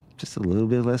just a little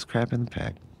bit less crap in the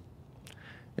pack.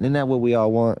 And isn't that what we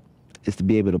all want? Is to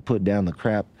be able to put down the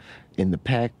crap in the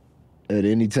pack at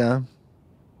any time?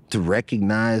 To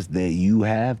recognize that you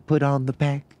have put on the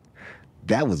pack?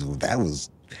 That was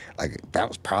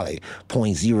probably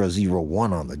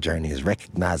 0.001 on the journey, is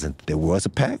recognizing that there was a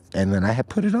pack and then I had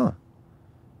put it on.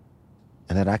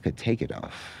 And that I could take it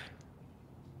off.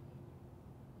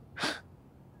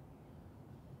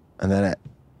 And that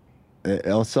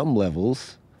on some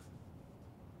levels,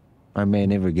 I may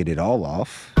never get it all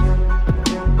off.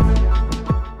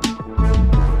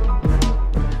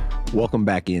 Welcome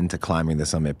back into Climbing the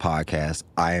Summit podcast.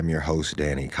 I am your host,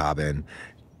 Danny Cobbin.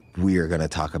 We are going to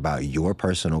talk about your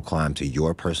personal climb to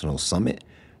your personal summit.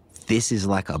 This is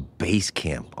like a base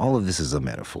camp. All of this is a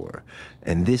metaphor.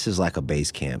 And this is like a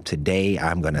base camp. Today,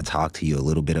 I'm going to talk to you a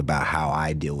little bit about how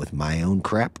I deal with my own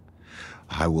crap.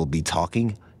 I will be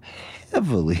talking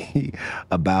heavily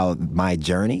about my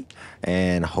journey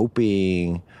and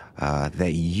hoping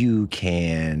that you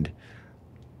can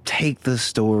take the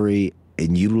story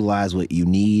and utilize what you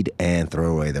need and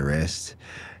throw away the rest.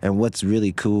 And what's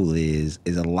really cool is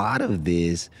a lot of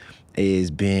this has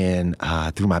been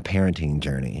through my parenting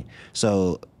journey.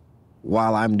 So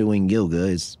while I'm doing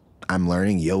yoga, I'm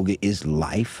learning yoga is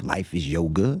life. Life is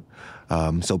yoga.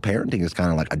 So parenting is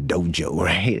kind of like a dojo,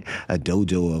 right? A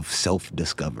dojo of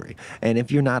self-discovery. And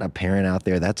if you're not a parent out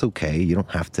there, that's okay. You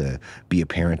don't have to be a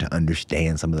parent to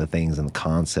understand some of the things and the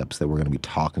concepts that we're going to be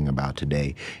talking about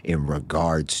today in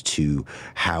regards to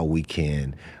how we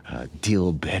can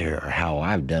deal better, or how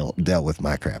I've dealt with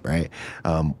my crap, right?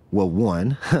 Well,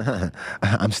 one,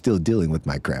 I'm still dealing with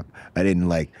my crap. I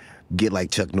didn't get like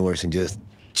Chuck Norris and just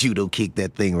judo kick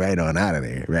that thing right on out of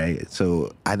there, right?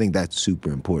 So I think that's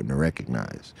super important to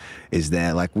recognize, is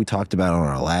that, like we talked about on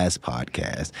our last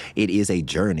podcast, it is a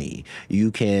journey. You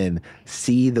can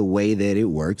see the way that it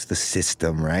works, the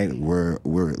system, right? We're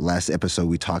last episode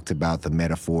we talked about the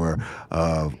metaphor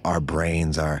of our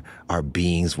brains, our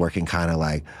beings working kind of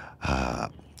like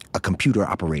a computer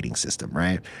operating system,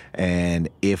 right? And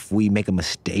if we make a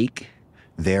mistake,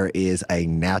 there is a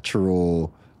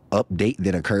natural update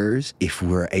that occurs if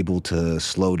we're able to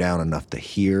slow down enough to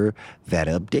hear that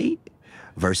update,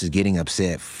 versus getting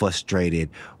upset, frustrated,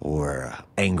 or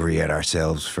angry at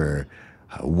ourselves for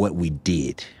what we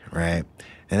did, right?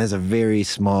 And there's a very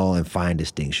small and fine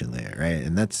distinction there, right?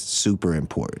 And that's super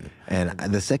important. And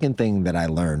the second thing that I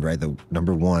learned, right, the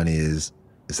number one is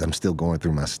I'm still going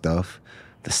through my stuff.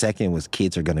 The second was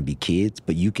kids are going to be kids,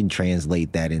 but you can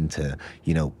translate that into,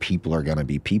 people are going to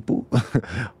be people.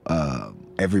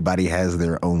 Everybody has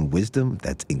their own wisdom.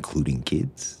 That's including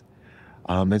kids.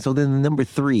 And so then number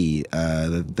three,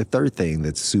 the third thing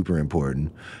that's super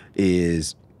important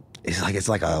is it's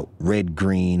like a red,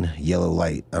 green, yellow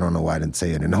light. I don't know why I didn't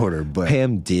say it in order, but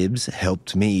Pam Dibs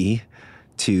helped me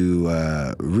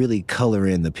to really color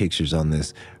in the pictures on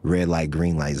this red light,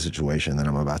 green light situation that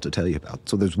I'm about to tell you about.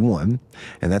 So there's one,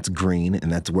 and that's green,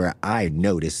 and that's where I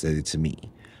noticed that it's me.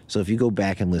 So if you go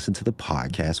back and listen to the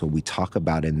podcast, what we talk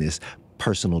about in this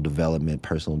personal development,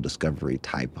 personal discovery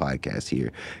type podcast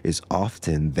here is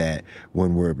often that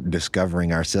when we're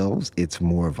discovering ourselves, it's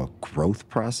more of a growth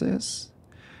process.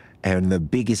 And the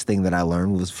biggest thing that I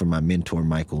learned was from my mentor,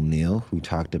 Michael Neal, who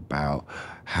talked about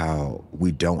how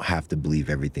we don't have to believe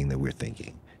everything that we're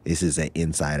thinking. This is an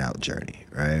inside-out journey,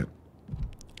 right?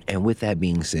 And with that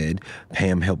being said,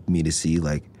 Pam helped me to see,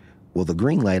 the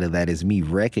green light of that is me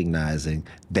recognizing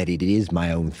that it is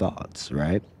my own thoughts,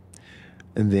 right?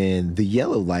 And then the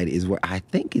yellow light is where I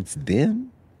think it's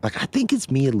them. I think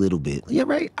it's me a little bit. Yeah,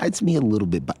 right? It's me a little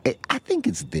bit, but I think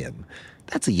it's them.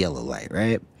 That's a yellow light,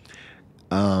 right?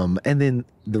 And then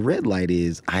the red light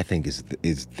is, I think it's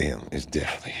them. It's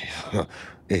definitely,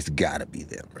 it's gotta be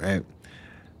them, right?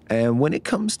 And when it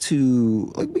comes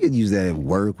to, we could use that at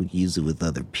work, we could use it with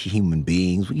other human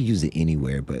beings, we could use it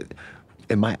anywhere, but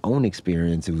in my own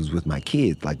experience, it was with my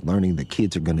kids, learning that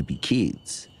kids are gonna be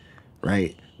kids,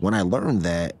 right? When I learned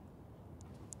that,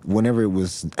 whenever it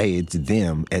was, hey, it's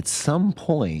them, at some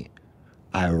point,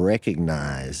 I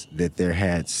recognized that there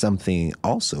had something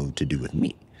also to do with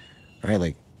me.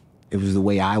 Right? It was the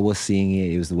way I was seeing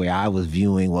it. It was the way I was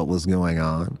viewing what was going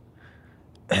on.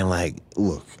 And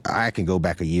look, I can go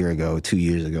back a year ago, 2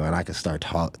 years ago, and I can start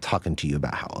talking to you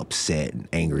about how upset and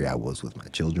angry I was with my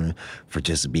children for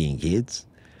just being kids.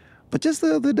 But just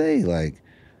the other day,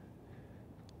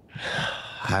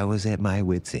 I was at my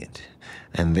wit's end.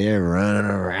 And they're running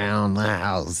around the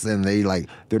house, and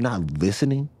they're not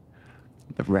listening,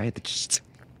 right?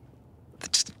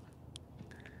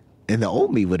 And the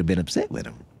old me would have been upset with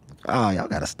him. Oh, y'all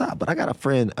got to stop. But I got a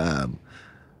friend,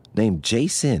 named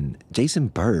Jason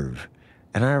Berv.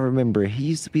 And I remember he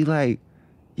used to be like,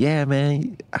 yeah,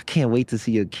 man, I can't wait to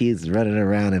see your kids running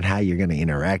around and how you're going to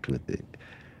interact with it.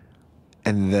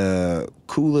 And the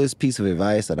coolest piece of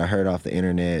advice that I heard off the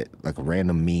internet, like a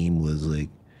random meme, was like,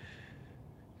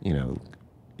 you know,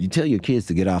 you tell your kids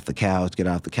to get off the couch,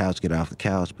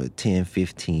 but 10,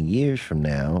 15 years from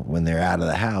now, when they're out of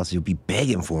the house, you'll be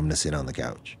begging for them to sit on the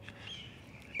couch.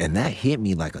 And that hit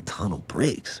me like a ton of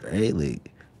bricks, right?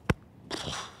 Like,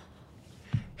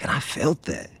 and I felt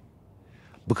that.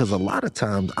 Because a lot of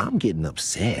times I'm getting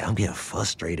upset, I'm getting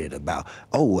frustrated about,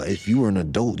 oh, if you were an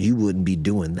adult, you wouldn't be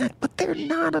doing that. But they're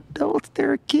not adults,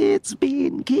 they're kids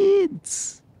being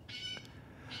kids.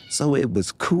 So it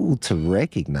was cool to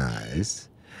recognize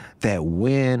that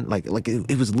when, like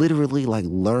it was literally like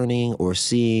learning or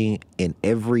seeing an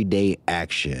everyday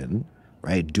action,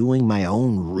 right? Doing my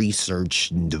own research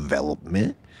and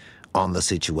development on the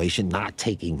situation, not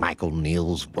taking Michael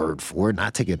Neal's word for it,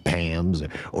 not taking Pam's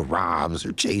or Rob's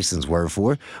or Jason's word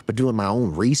for it, but doing my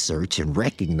own research and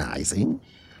recognizing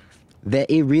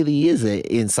that it really is an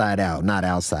inside out, not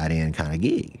outside in kind of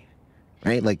gig,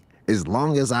 right? Like, as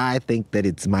long as I think that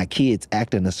it's my kids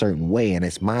acting a certain way and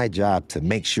it's my job to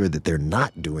make sure that they're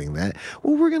not doing that,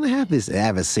 well, we're going to have this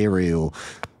adversarial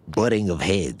butting of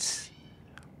heads.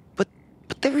 But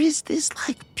there is this,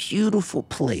 like, beautiful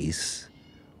place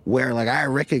where, like, I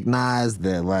recognize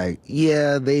that, like,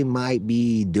 yeah, they might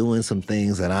be doing some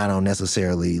things that I don't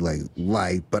necessarily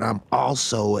like, but I'm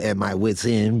also at my wit's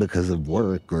end because of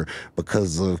work or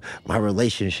because of my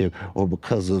relationship or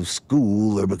because of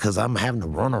school or because I'm having to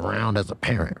run around as a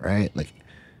parent, right? Like,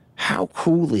 how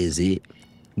cool is it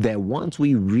that once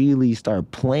we really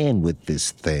start playing with this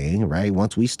thing, right?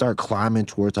 Once we start climbing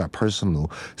towards our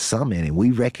personal summit and we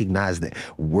recognize that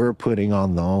we're putting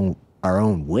on our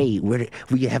own weight,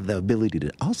 we have the ability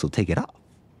to also take it off.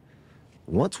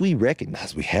 Once we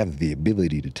recognize we have the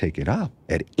ability to take it off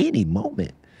at any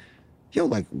moment,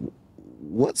 like,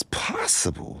 what's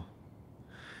possible?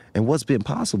 And what's been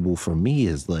possible for me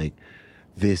is, like,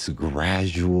 this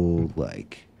gradual,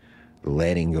 like,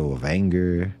 letting go of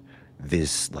anger,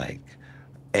 this, like,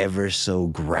 ever so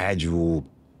gradual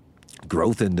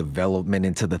growth and development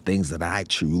into the things that I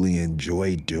truly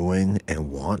enjoy doing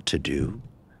and want to do.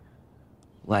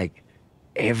 Like,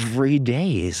 every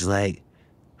day is like,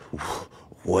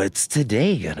 what's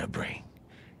today gonna bring?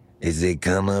 Is it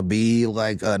gonna be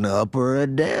like an up or a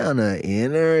down, an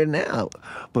in or an out?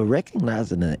 But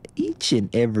recognizing that each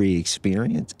and every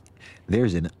experience,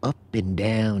 there's an up and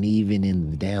down, even in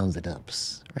the downs and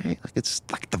ups, right? Like, it's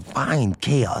like divine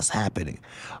chaos happening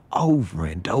over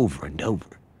and over and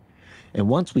over. And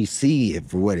once we see it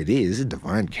for what it is,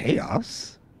 divine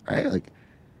chaos, right? Like,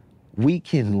 we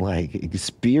can, like,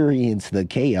 experience the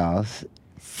chaos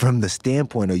from the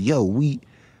standpoint of,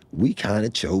 we kind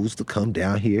of chose to come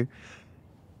down here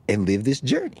and live this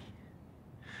journey.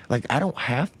 Like, I don't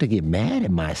have to get mad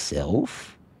at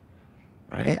myself,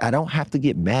 right? I don't have to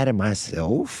get mad at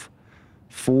myself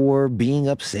for being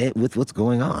upset with what's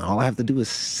going on. All I have to do is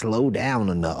slow down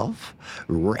enough,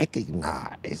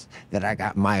 recognize that I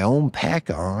got my own pack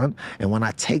on, and when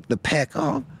I take the pack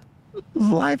off,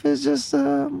 life is just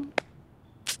a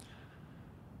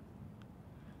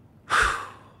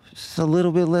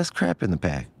little bit less crap in the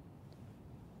pack.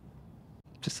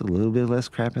 Just a little bit less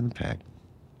crap in the pack.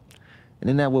 And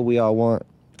isn't that what we all want?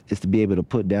 Is to be able to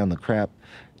put down the crap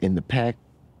in the pack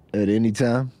at any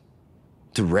time?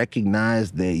 To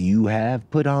recognize that you have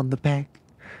put on the pack?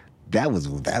 That was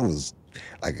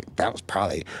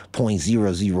probably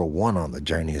 0.001 on the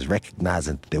journey, is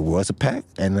recognizing that there was a pack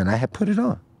and then I had put it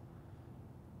on.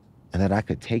 And that I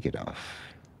could take it off.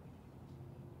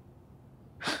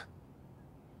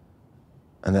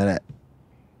 And that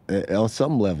on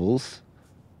some levels,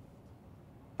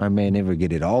 I may never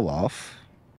get it all off.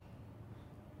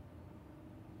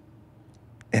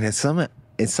 And in some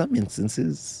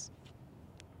instances,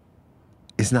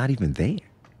 it's not even there.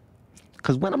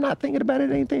 Because when I'm not thinking about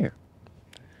it, it ain't there.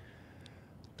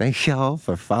 Thanks, y'all,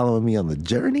 for following me on the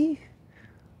journey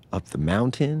up the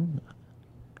mountain.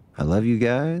 I love you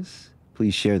guys.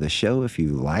 Please share the show if you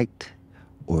liked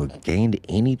or gained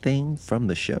anything from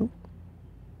the show.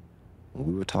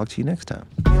 We will talk to you next time.